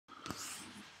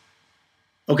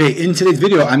Okay, in today's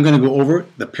video, I'm going to go over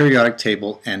the periodic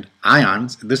table and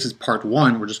ions. This is part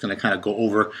one. We're just going to kind of go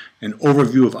over an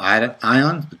overview of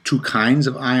ions, the two kinds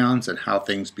of ions, and how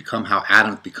atoms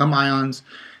become ions.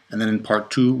 And then in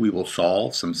part two, we will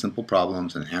solve some simple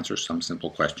problems and answer some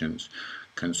simple questions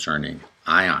concerning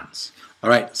ions. All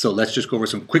right, so let's just go over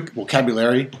some quick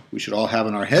vocabulary we should all have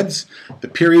in our heads. The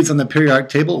periods on the periodic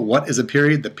table. What is a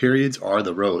period? The periods are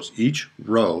the rows. Each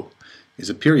row is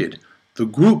a period. The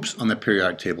groups on the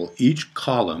periodic table, each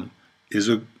column is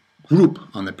a group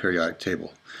on the periodic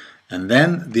table. And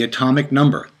then the atomic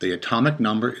number. The atomic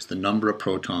number is the number of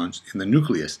protons in the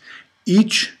nucleus.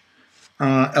 Each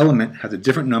element has a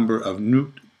different number of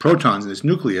protons in its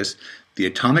nucleus. The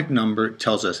atomic number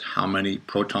tells us how many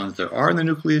protons there are in the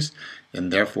nucleus and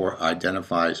therefore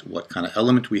identifies what kind of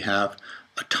element we have.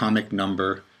 Atomic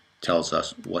number tells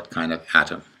us what kind of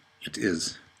atom it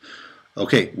is.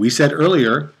 Okay, we said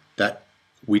earlier that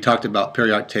we talked about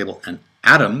periodic table and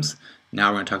atoms. Now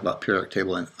we're going to talk about periodic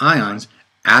table and ions.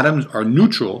 Atoms are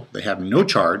neutral. They have no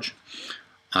charge.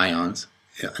 Ions,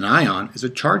 an ion is a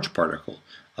charged particle,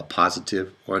 a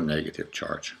positive or a negative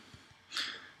charge.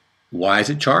 Why is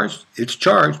it charged? It's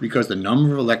charged because the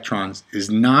number of electrons is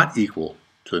not equal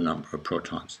to the number of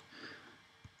protons.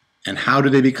 And how do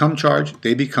they become charged?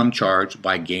 They become charged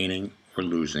by gaining or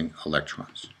losing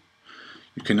electrons.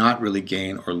 You cannot really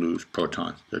gain or lose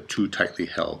protons. They're too tightly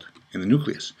held in the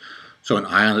nucleus. So an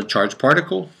ion is a charged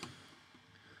particle.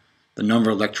 The number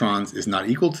of electrons is not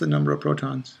equal to the number of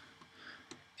protons.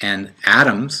 And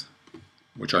atoms,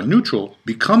 which are neutral,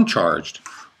 become charged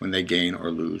when they gain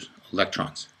or lose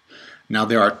electrons. Now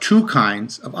there are two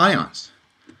kinds of ions.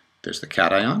 There's the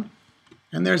cation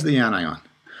and there's the anion.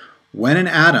 When an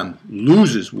atom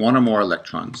loses one or more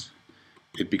electrons,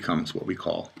 it becomes what we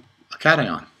call a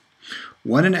cation.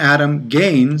 When an atom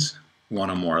gains one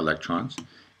or more electrons,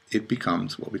 it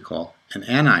becomes what we call an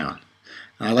anion.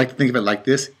 And I like to think of it like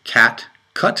this: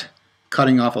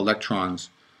 cutting off electrons,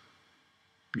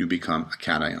 you become a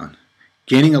cation.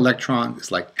 Gaining electrons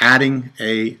is like adding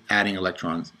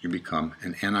electrons, you become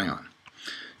an anion.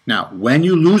 Now, when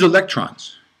you lose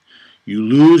electrons, you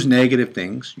lose negative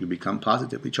things, you become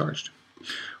positively charged.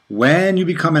 When you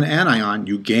become an anion,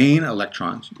 you gain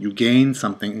electrons, you gain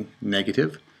something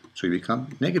negative, so you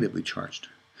become negatively charged.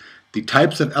 The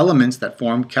types of elements that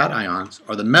form cations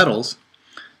are the metals.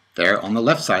 They're on the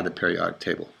left side of the periodic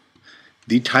table.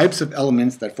 The types of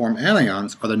elements that form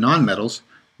anions are the nonmetals.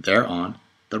 They're on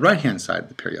the right-hand side of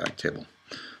the periodic table.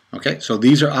 Okay, so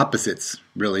these are opposites,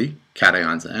 really,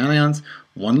 cations and anions.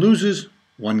 One loses,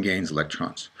 one gains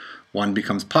electrons. One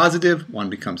becomes positive, one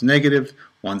becomes negative.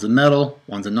 One's a metal,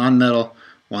 one's a nonmetal,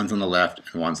 one's on the left,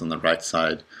 and one's on the right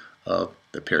side of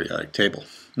the periodic table.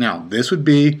 Now, this would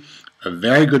be a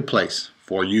very good place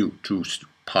for you to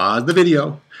pause the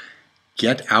video,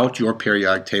 get out your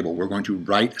periodic table. We're going to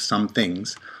write some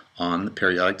things on the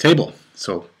periodic table.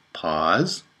 So,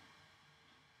 pause.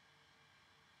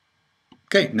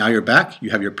 Okay, now you're back.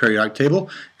 You have your periodic table,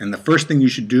 and the first thing you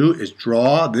should do is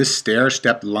draw this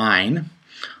stair-step line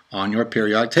on your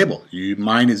periodic table.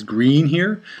 Mine is green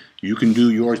here. You can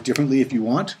do yours differently if you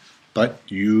want, but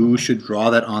you should draw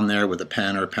that on there with a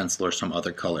pen or a pencil or some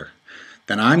other color.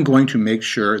 Then I'm going to make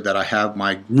sure that I have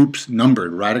my groups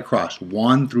numbered right across,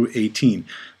 1 through 18.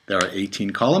 There are 18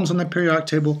 columns on the periodic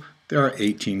table. There are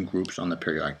 18 groups on the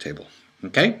periodic table.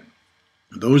 Okay?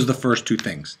 Those are the first two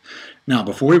things. Now,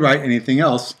 before we write anything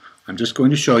else, I'm just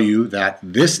going to show you that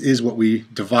this is what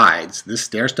divides. This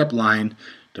stair-step line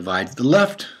divides the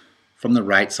left from the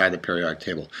right side of the periodic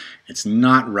table. It's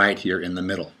not right here in the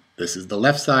middle. This is the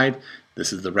left side,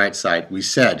 this is the right side. We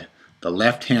said the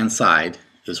left-hand side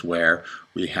is where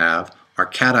we have our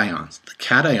cations. The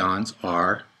cations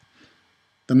are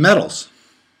the metals.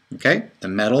 Okay? The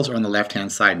metals are on the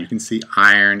left-hand side. You can see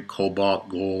iron, cobalt,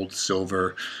 gold,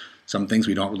 silver, some things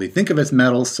we don't really think of as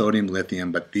metals, sodium,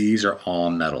 lithium, but these are all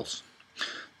metals.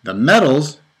 The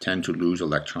metals tend to lose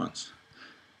electrons.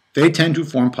 They tend to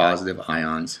form positive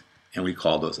ions, and we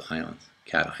call those ions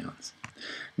cations.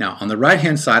 Now, on the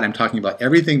right-hand side, I'm talking about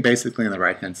everything basically on the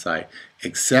right-hand side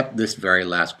except this very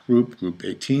last group, group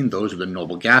 18. Those are the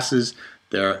noble gases.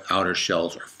 Their outer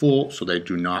shells are full, so they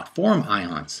do not form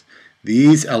ions.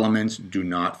 These elements do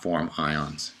not form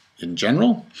ions in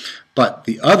general, but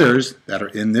the others that are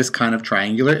in this kind of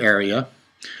triangular area,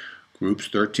 groups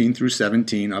 13 through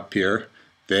 17 up here,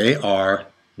 they are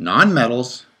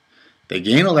nonmetals. They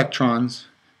gain electrons.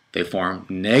 They form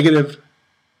negative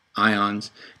ions,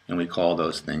 and we call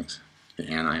those things the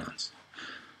anions.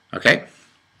 Okay,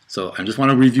 so I just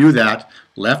want to review that.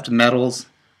 Left metals,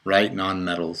 right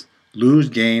nonmetals. Lose,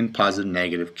 gain, positive,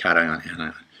 negative, cation,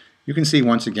 anion. you can see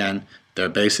once again they're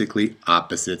basically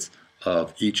opposites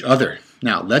of each other.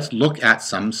 Now let's look at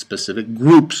some specific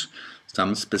groups,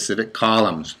 some specific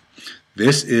columns.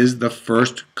 This is the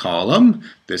first column.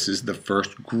 This is the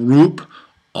first group.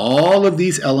 All of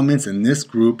these elements in this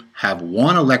group have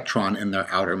one electron in their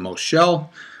outermost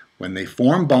shell. When they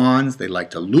form bonds, they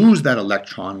like to lose that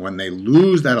electron. When they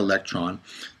lose that electron,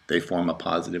 they form a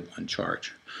positive 1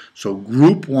 charge. So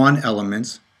group 1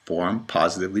 elements form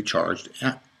positively charged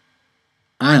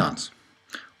ions.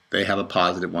 They have a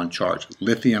positive 1 charge,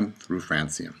 lithium through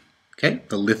francium. Okay,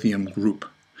 the lithium group.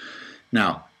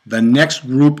 Now, the next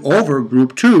group over,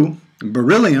 group 2,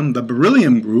 beryllium, the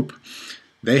beryllium group,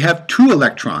 they have 2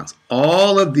 electrons.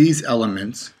 All of these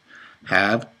elements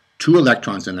have 2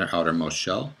 electrons in their outermost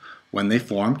shell. When they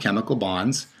form chemical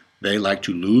bonds, they like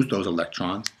to lose those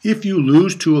electrons. If you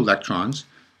lose 2 electrons,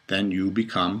 then you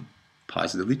become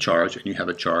positively charged and you have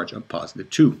a charge of positive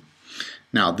 2.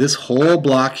 Now this whole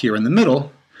block here in the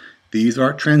middle, these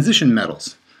are transition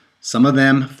metals. Some of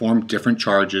them form different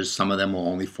charges, some of them will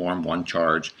only form 1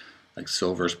 charge, like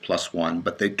silver's +1,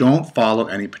 but they don't follow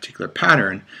any particular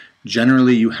pattern.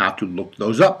 Generally you have to look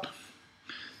those up.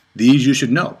 These you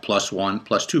should know, +1,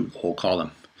 +2, the whole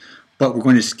column. But we're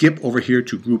going to skip over here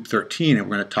to group 13 and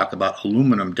we're going to talk about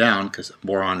aluminum down because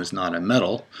boron is not a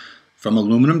metal. From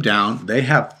aluminum down, they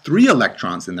have 3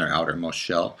 electrons in their outermost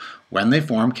shell. When they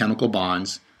form chemical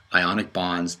bonds, ionic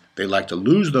bonds, they like to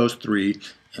lose those 3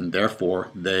 and therefore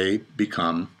they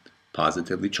become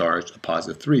positively charged, a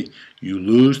positive 3. You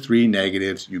lose 3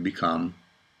 negatives, you become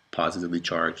positively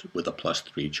charged with a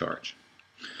 +3 charge.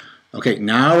 Okay,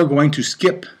 now we're going to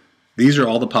skip. These are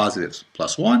all the positives,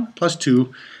 +1,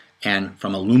 +2, and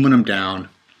from aluminum down,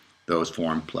 those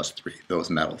form +3, those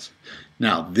metals.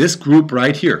 Now this group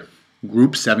right here,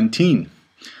 group 17,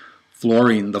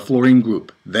 fluorine, the fluorine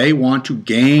group, they want to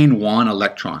gain 1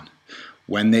 electron.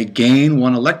 When they gain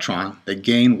 1 electron, they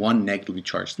gain 1 negatively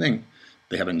charged thing,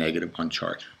 they have a negative 1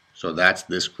 charge. So that's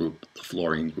this group, the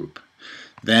fluorine group.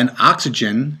 Then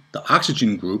oxygen, the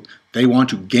oxygen group, they want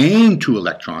to gain 2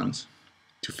 electrons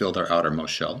to fill their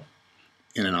outermost shell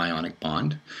in an ionic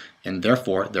bond, and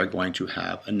therefore they're going to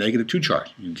have a negative 2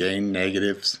 charge. You gain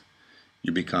negatives,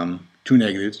 you become 2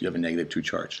 negatives, you have a negative 2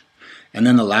 charge. And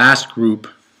then the last group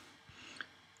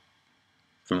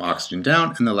from oxygen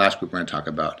down, and the last group we're going to talk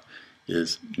about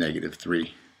is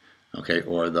 -3, okay,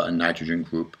 or the nitrogen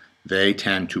group. They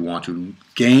tend to want to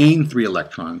gain 3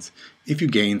 electrons. If you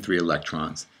gain 3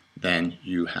 electrons, then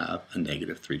you have a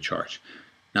 -3 charge.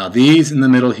 Now these in the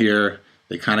middle here,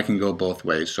 they kind of can go both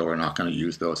ways, so we're not going to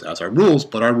use those as our rules,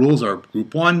 but our rules are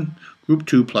group 1, group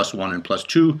 2 +1 and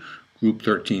 +2, group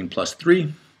 13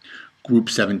 +3, group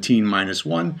 17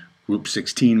 -1, group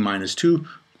 16 -2,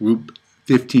 group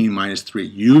 15 -3.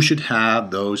 You should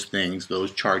have those things,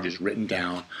 those charges written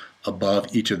down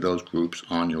above each of those groups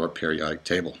on your periodic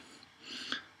table.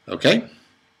 Okay?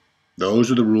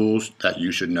 Those are the rules that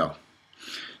you should know.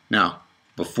 Now,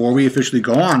 before we officially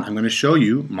go on, I'm going to show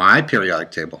you my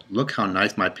periodic table. Look how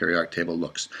nice my periodic table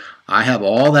looks. I have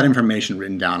all that information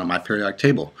written down on my periodic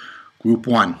table. Group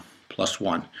 1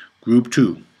 +1, group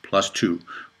 2 +2,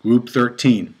 group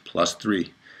 13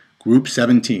 +3, group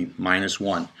 17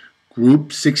 -1,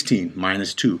 group 16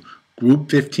 -2, group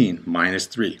 15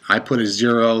 -3. I put a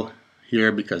 0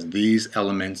 here because these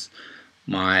elements,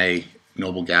 my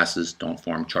noble gases, don't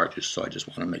form charges, so I just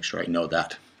want to make sure I know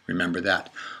that. Remember that.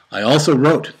 I also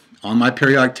wrote on my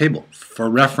periodic table, for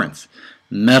reference,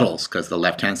 metals, because the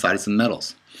left-hand side is the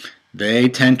metals. They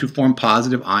tend to form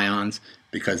positive ions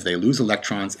because they lose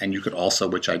electrons, and you could also,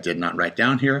 which I did not write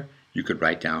down here, you could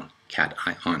write down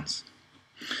cations.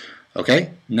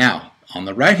 Okay, now on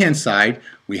the right-hand side,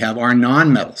 we have our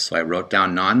nonmetals. So I wrote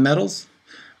down nonmetals.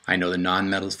 I know the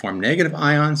nonmetals form negative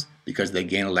ions because they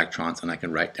gain electrons, and I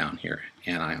can write down here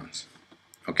anions.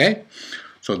 Okay?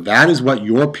 So that is what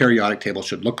your periodic table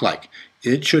should look like.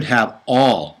 It should have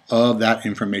all of that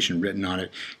information written on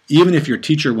it. Even if your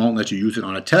teacher won't let you use it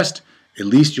on a test, at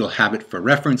least you'll have it for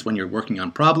reference when you're working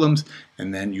on problems,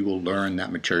 and then you will learn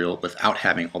that material without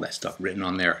having all that stuff written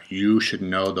on there. You should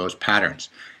know those patterns.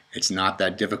 It's not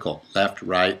that difficult. Left,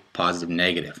 right, positive,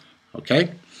 negative.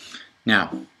 Okay?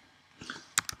 Now,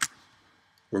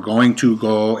 we're going to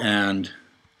go and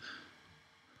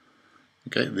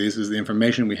okay, this is the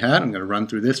information we had. I'm going to run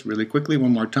through this really quickly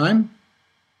one more time.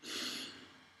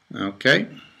 Okay.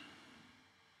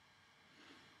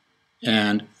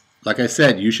 And like I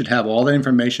said, you should have all the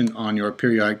information on your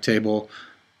periodic table.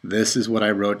 This is what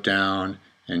I wrote down,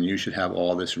 and you should have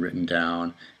all this written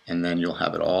down, and then you'll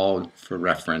have it all for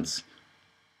reference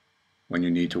when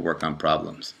you need to work on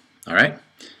problems. All right?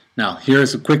 Now,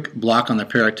 here's a quick block on the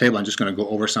periodic table. I'm just going to go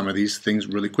over some of these things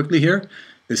really quickly here.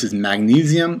 This is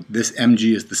magnesium. This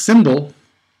Mg is the symbol.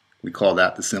 We call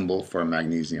that the symbol for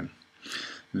magnesium.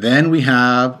 Then we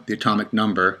have the atomic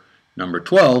number, number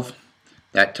 12.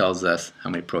 That tells us how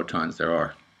many protons there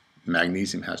are.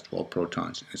 Magnesium has 12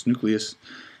 protons in its nucleus.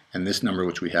 And this number,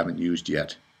 which we haven't used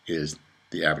yet, is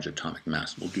the average atomic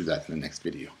mass. We'll do that in the next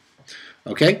video.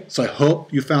 Okay, so I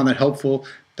hope you found that helpful.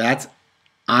 That's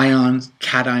ions,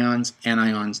 cations,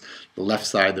 anions, the left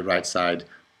side, the right side,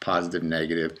 positive,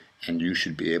 negative, and you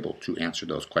should be able to answer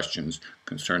those questions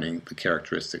concerning the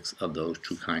characteristics of those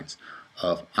two kinds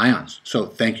of ions. So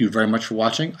thank you very much for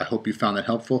watching. I hope you found that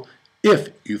helpful. If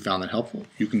you found that helpful,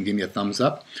 you can give me a thumbs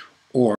up